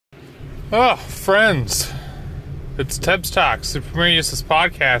Oh, friends, it's Teb's Talk, Super Mario Uses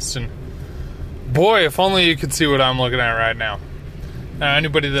Podcast, and boy, if only you could see what I'm looking at right now. Now,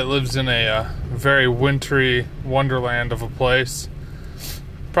 anybody that lives in a very wintry wonderland of a place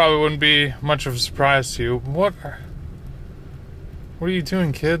probably wouldn't be much of a surprise to you. What are you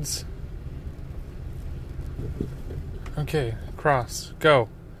doing, kids? Okay, cross, go.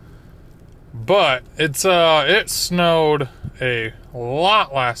 But it snowed a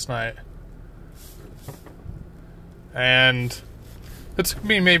lot last night. And it took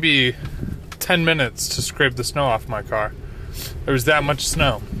me maybe 10 minutes to scrape the snow off my car. There was that much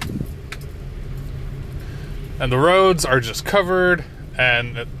snow. And the roads are just covered,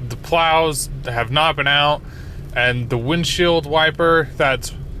 and the plows have not been out, and the windshield wiper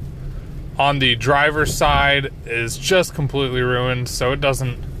that's on the driver's side is just completely ruined, so it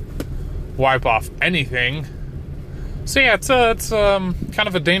doesn't wipe off anything. So yeah, it's kind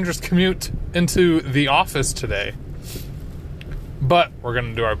of a dangerous commute into the office today. But we're going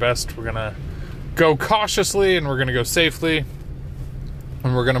to do our best. We're going to go cautiously, and we're going to go safely.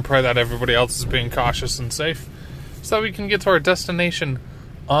 And we're going to pray that everybody else is being cautious and safe, so that we can get to our destination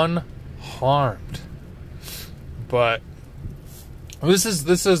unharmed. But this is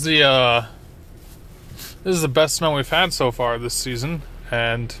the best snow we've had so far this season.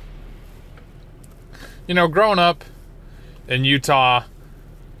 And you know, growing up in Utah,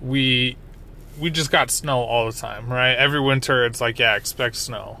 we just got snow all the time, right? Every winter, it's like, yeah, expect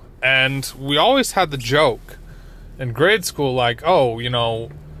snow. And we always had the joke in grade school, like, oh, you know,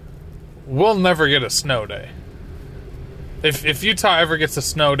 we'll never get a snow day. If Utah ever gets a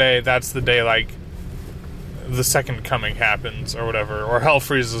snow day, that's the day, like, the second coming happens or whatever, or hell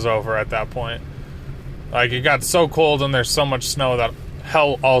freezes over at that point. Like, it got so cold and there's so much snow that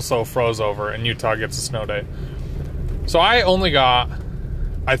hell also froze over and Utah gets a snow day. So I only got,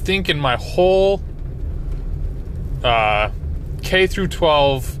 I think in my whole K through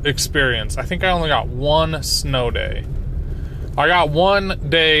 12 experience, I think I only got one snow day. I got one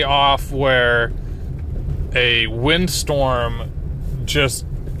day off where a windstorm just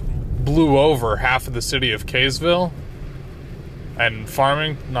blew over half of the city of Kaysville and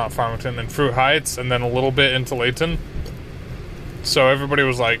Farmington and Fruit Heights, and then a little bit into Layton. So everybody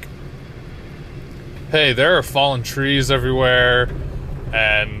was like, hey, there are fallen trees everywhere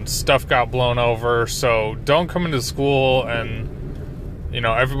and stuff got blown over, so don't come into school. And, you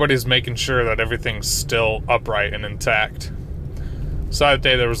know, everybody's making sure that everything's still upright and intact. So that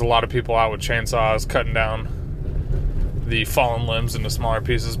day there was a lot of people out with chainsaws cutting down the fallen limbs into smaller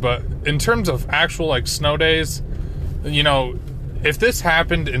pieces. But in terms of actual, like, snow days, you know, if this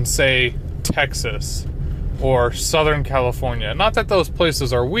happened in, say, Texas or Southern California, not that those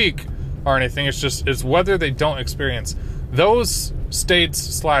places are weak or anything, it's whether they don't experience. Those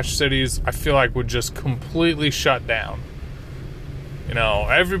states/cities, I feel like, would just completely shut down. You know,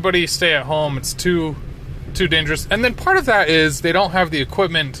 everybody stay at home. It's too dangerous. And then part of that is they don't have the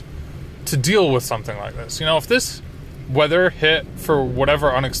equipment to deal with something like this. You know, if this weather hit for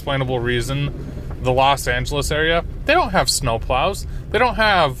whatever unexplainable reason the Los Angeles area, they don't have snow plows. They don't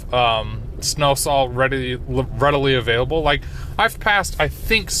have snow salt readily available. Like, I've passed, I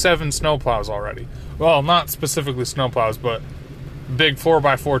think, 7 snow plows already. Well, not specifically snow plows, but big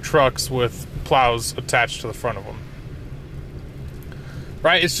 4x4 trucks with plows attached to the front of them.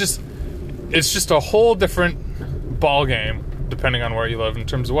 Right? It's just a whole different ball game depending on where you live in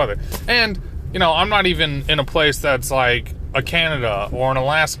terms of weather. And, you know, I'm not even in a place that's like a Canada or an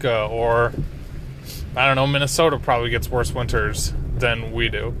Alaska or, I don't know, Minnesota probably gets worse winters than we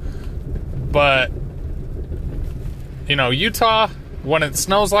do. But, you know, Utah, when it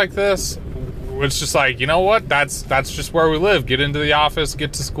snows like this, it's just like, you know what? That's just where we live. Get into the office,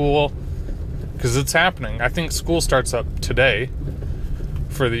 get to school, because it's happening. I think school starts up today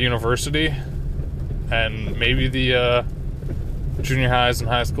for the university and maybe the junior highs and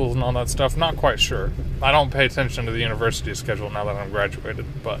high schools and all that stuff. Not quite sure. I don't pay attention to the university schedule now that I'm graduated,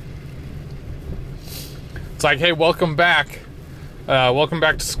 but it's like, hey, welcome back. Welcome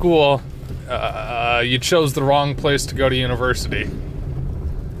back to school. You chose the wrong place to go to university.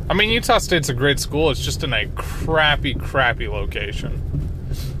 I mean, Utah State's a great school. It's just in a crappy location.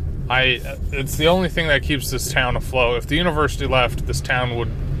 It's the only thing that keeps this town afloat. If the university left, this town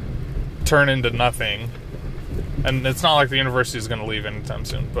would turn into nothing. And it's not like the university is going to leave anytime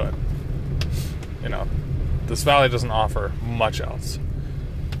soon, but, you know, this valley doesn't offer much else.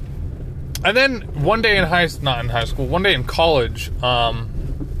 And then one day one day in college,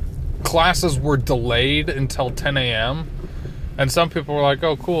 classes were delayed until 10 a.m. And some people were like,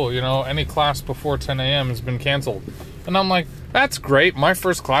 oh, cool, you know, any class before 10 a.m. has been canceled. And I'm like, That's great. My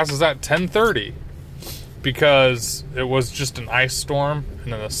first class is at 10:30 because it was just an ice storm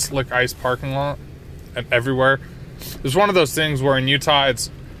and a slick ice parking lot and everywhere. It's one of those things where in Utah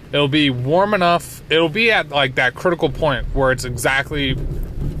it'll be warm enough. It'll be at like that critical point where it's exactly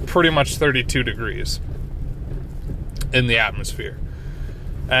pretty much 32 degrees in the atmosphere.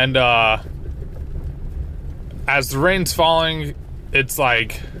 And as the rain's falling, it's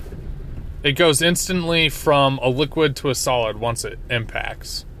like it goes instantly from a liquid to a solid once it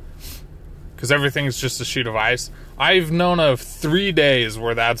impacts. Because everything's just a sheet of ice. I've known of 3 days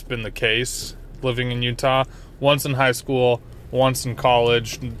where that's been the case living in Utah. Once in high school, once in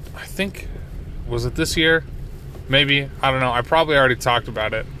college. I think, was it this year? Maybe. I don't know. I probably already talked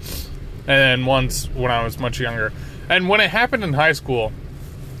about it. And then once when I was much younger. And when it happened in high school,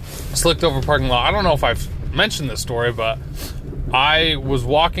 slicked over parking lot. I don't know if I've mentioned this story, but I was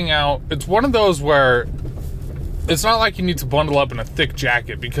walking out. It's one of those where it's not like you need to bundle up in a thick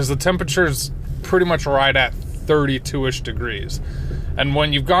jacket because the temperature's pretty much right at 32-ish degrees. And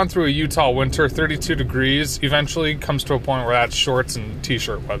when you've gone through a Utah winter, 32 degrees eventually comes to a point where that's shorts and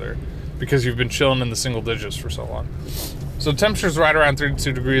t-shirt weather because you've been chilling in the single digits for so long. So temperature's right around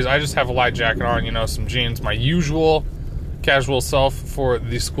 32 degrees. I just have a light jacket on, some jeans, my usual casual self for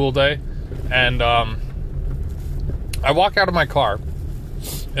the school day. And I walk out of my car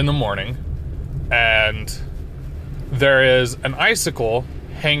in the morning and there is an icicle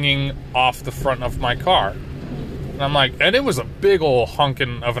hanging off the front of my car. And I'm like, and it was a big old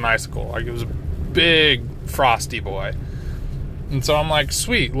hunkin' of an icicle. Like it was a big frosty boy. And so I'm like,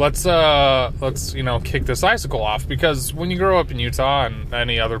 sweet, let's kick this icicle off, because when you grow up in Utah and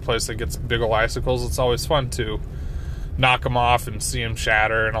any other place that gets big old icicles, it's always fun to knock them off and see them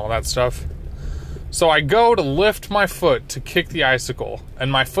shatter and all that stuff. So I go to lift my foot to kick the icicle,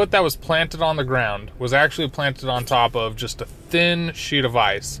 and my foot that was planted on the ground was actually planted on top of just a thin sheet of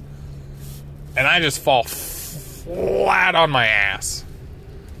ice. And I just fall flat on my ass.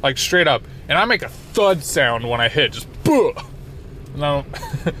 Like straight up. And I make a thud sound when I hit, just boom. And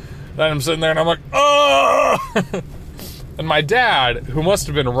then I'm sitting there and I'm like, oh! And my dad, who must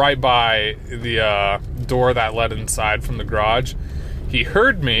have been right by the door that led inside from the garage, he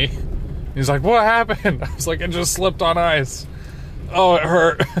heard me. He's like, what happened? I was like, I just slipped on ice. Oh, it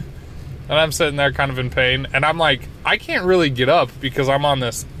hurt. And I'm sitting there kind of in pain. And I'm like, I can't really get up because I'm on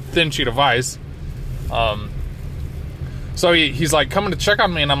this thin sheet of ice. So he's like coming to check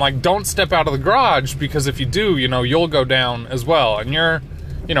on me. And I'm like, don't step out of the garage, because if you do, you'll go down as well. And you're,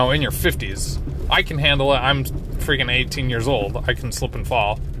 in your 50s. I can handle it. I'm freaking 18 years old. I can slip and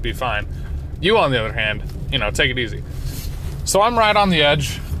fall. It'd be fine. You, on the other hand, take it easy. So I'm right on the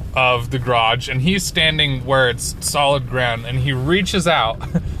edge of the garage, and he's standing where it's solid ground, and he reaches out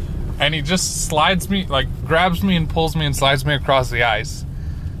and he just slides me, grabs me and pulls me and slides me across the ice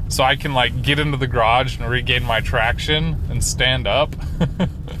so I can get into the garage and regain my traction and stand up.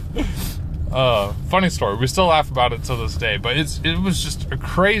 Funny story. We still laugh about it to this day, but it was just a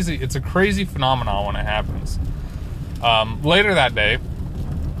crazy phenomenon when it happens. Later that day,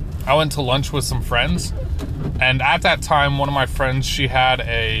 I went to lunch with some friends. And at that time, one of my friends, she had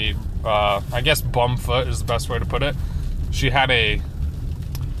a, I guess bum foot is the best way to put it. She had a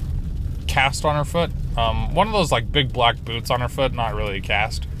cast on her foot. One of those big black boots on her foot, not really a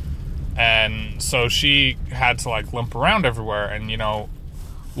cast. And so she had to limp around everywhere. And,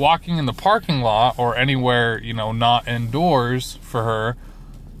 walking in the parking lot or anywhere, not indoors for her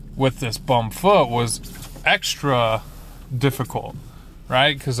with this bum foot was extra difficult,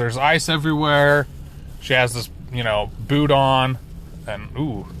 right? Because there's ice everywhere. She has this, boot on, and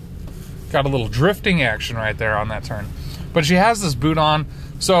got a little drifting action right there on that turn. But she has this boot on,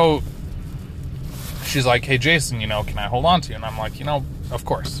 so she's like, hey, Jason, can I hold on to you? And I'm like, of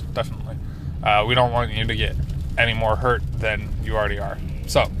course, definitely. We don't want you to get any more hurt than you already are.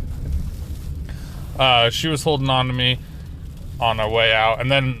 So, she was holding on to me on our way out, and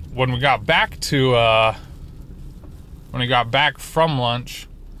then when we got back from lunch,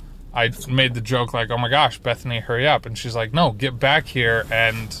 I made the joke oh my gosh, Bethany, hurry up. And she's like, no, get back here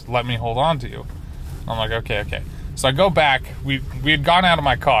and let me hold on to you. I'm like, okay. So I go back. We had gone out of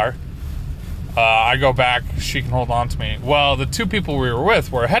my car. I go back. She can hold on to me. Well, the two people we were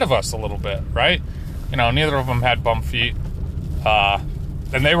with were ahead of us a little bit, right? Neither of them had bum feet.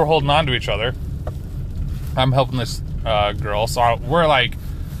 And they were holding on to each other. I'm helping this girl. So we're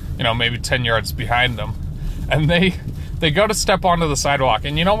maybe 10 yards behind them. And they go to step onto the sidewalk,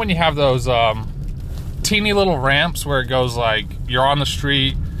 and when you have those teeny little ramps where it goes you're on the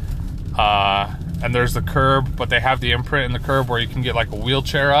street and there's the curb, but they have the imprint in the curb where you can get a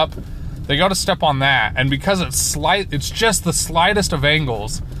wheelchair up. They go to step on that, and because it's just the slightest of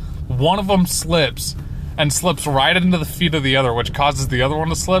angles, one of them slips and slips right into the feet of the other, which causes the other one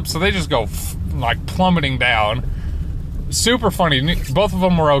to slip. So they just go like plummeting down. Super funny. Both of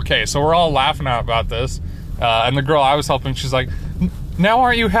them were okay, so we're all laughing out about this. And the girl I was helping, she's like, now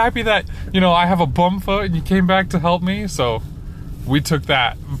aren't you happy that, I have a bum foot and you came back to help me? So we took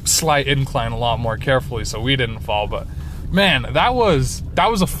that slight incline a lot more carefully so we didn't fall. But man, that was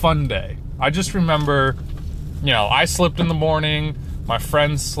a fun day. I just remember, I slipped in the morning, my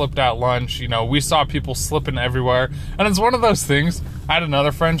friends slipped at lunch, we saw people slipping everywhere. And it's one of those things. I had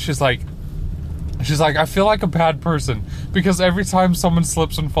another friend, she's like, I feel like a bad person because every time someone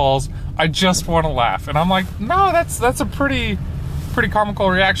slips and falls, I just want to laugh. And I'm like, no, that's a pretty comical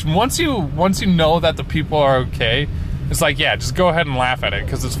reaction. Once you know that the people are okay, it's like, yeah, just go ahead and laugh at it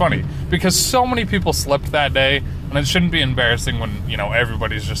because it's funny. Because so many people slipped that day, and it shouldn't be embarrassing when,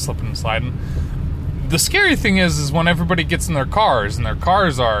 everybody's just slipping and sliding. The scary thing is when everybody gets in their cars, and their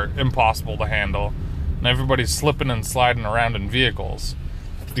cars are impossible to handle, and everybody's slipping and sliding around in vehicles.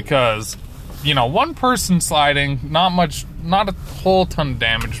 Because, one person sliding, not a whole ton of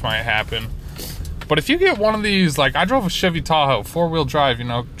damage might happen. But if you get one of these, like I drove a Chevy Tahoe, 4-wheel drive,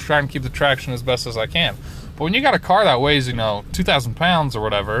 trying to keep the traction as best as I can. But when you got a car that weighs, 2,000 pounds or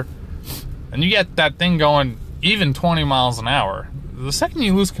whatever, and you get that thing going even 20 miles an hour, the second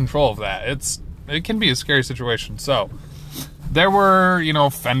you lose control of that, it can be a scary situation. So there were,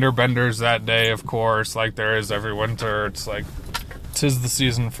 fender benders that day, of course, like there is every winter. It's like, 'tis the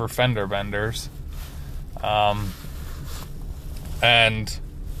season for fender benders. And,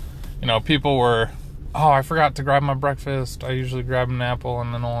 people were, oh, I forgot to grab my breakfast. I usually grab an apple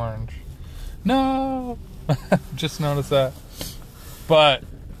and an orange. No! Just noticed that. But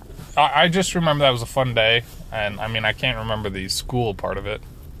I just remember that was a fun day. And, I can't remember the school part of it.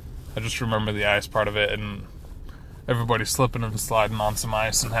 I just remember the ice part of it and everybody slipping and sliding on some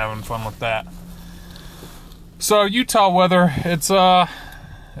ice and having fun with that. So Utah weather, it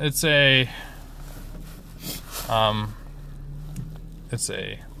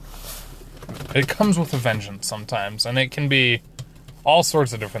comes with a vengeance sometimes, and it can be all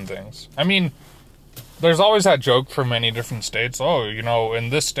sorts of different things. There's always that joke for many different states. Oh, in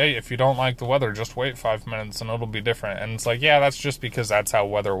this state, if you don't like the weather, just wait 5 minutes and it'll be different. And it's like, yeah, that's just because that's how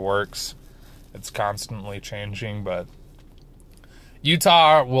weather works. It's constantly changing, but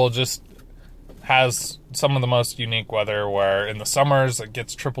Utah has some of the most unique weather where in the summers it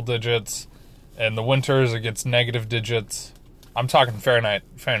gets triple digits, in the winters it gets negative digits. I'm talking Fahrenheit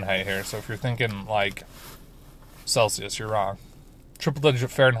here, so if you're thinking like Celsius, you're wrong. Triple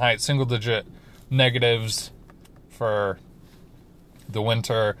digit Fahrenheit, single digit negatives for the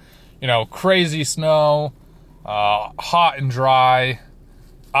winter. Crazy snow, hot and dry,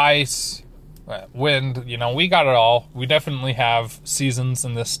 ice, wind. We got it all. We definitely have seasons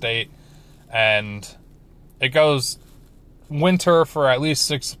in this state, and it goes winter for at least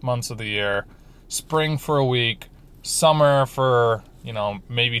 6 months of the year, spring for a week, summer for,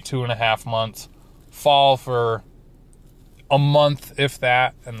 maybe 2.5 months, fall for a month, if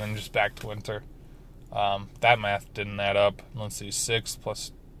that, and then just back to winter. That math didn't add up. Let's see, 6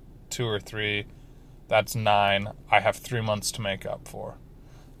 plus 2 or 3, that's 9. I have 3 months to make up for.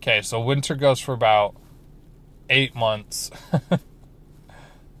 Okay, so winter goes for about 8 months.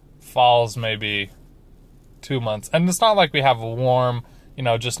 Fall's maybe 2 months. And it's not like we have a warm,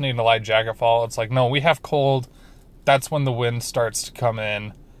 just need a light jacket fall. It's like, no, we have cold. That's when the wind starts to come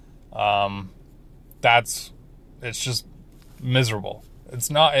in. It's just miserable. It's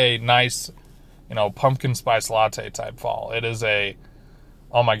not a nice, pumpkin spice latte type fall. It is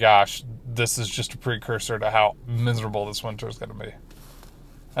oh my gosh, this is just a precursor to how miserable this winter is going to be.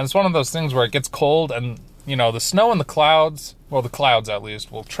 And it's one of those things where it gets cold and, the snow and the clouds, well, the clouds at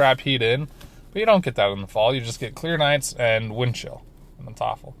least, will trap heat in. But you don't get that in the fall. You just get clear nights and wind chill. And it's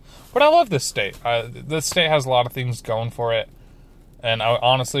awful. But I love this state. This state has a lot of things going for it. And I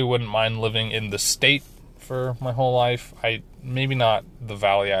honestly wouldn't mind living in the state for my whole life. Maybe not the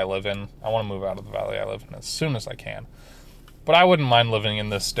valley I live in. I want to move out of the valley I live in as soon as I can. But I wouldn't mind living in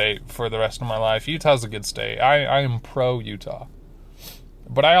this state for the rest of my life. Utah's a good state. I am pro-Utah.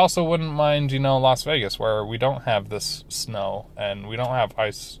 But I also wouldn't mind, Las Vegas, where we don't have this snow, and we don't have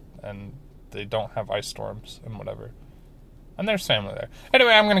ice, and they don't have ice storms, and whatever. And there's family there.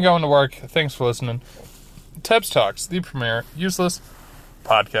 Anyway, I'm going to go into work. Thanks for listening. Tebs Talks, the premier useless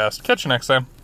podcast. Catch you next time.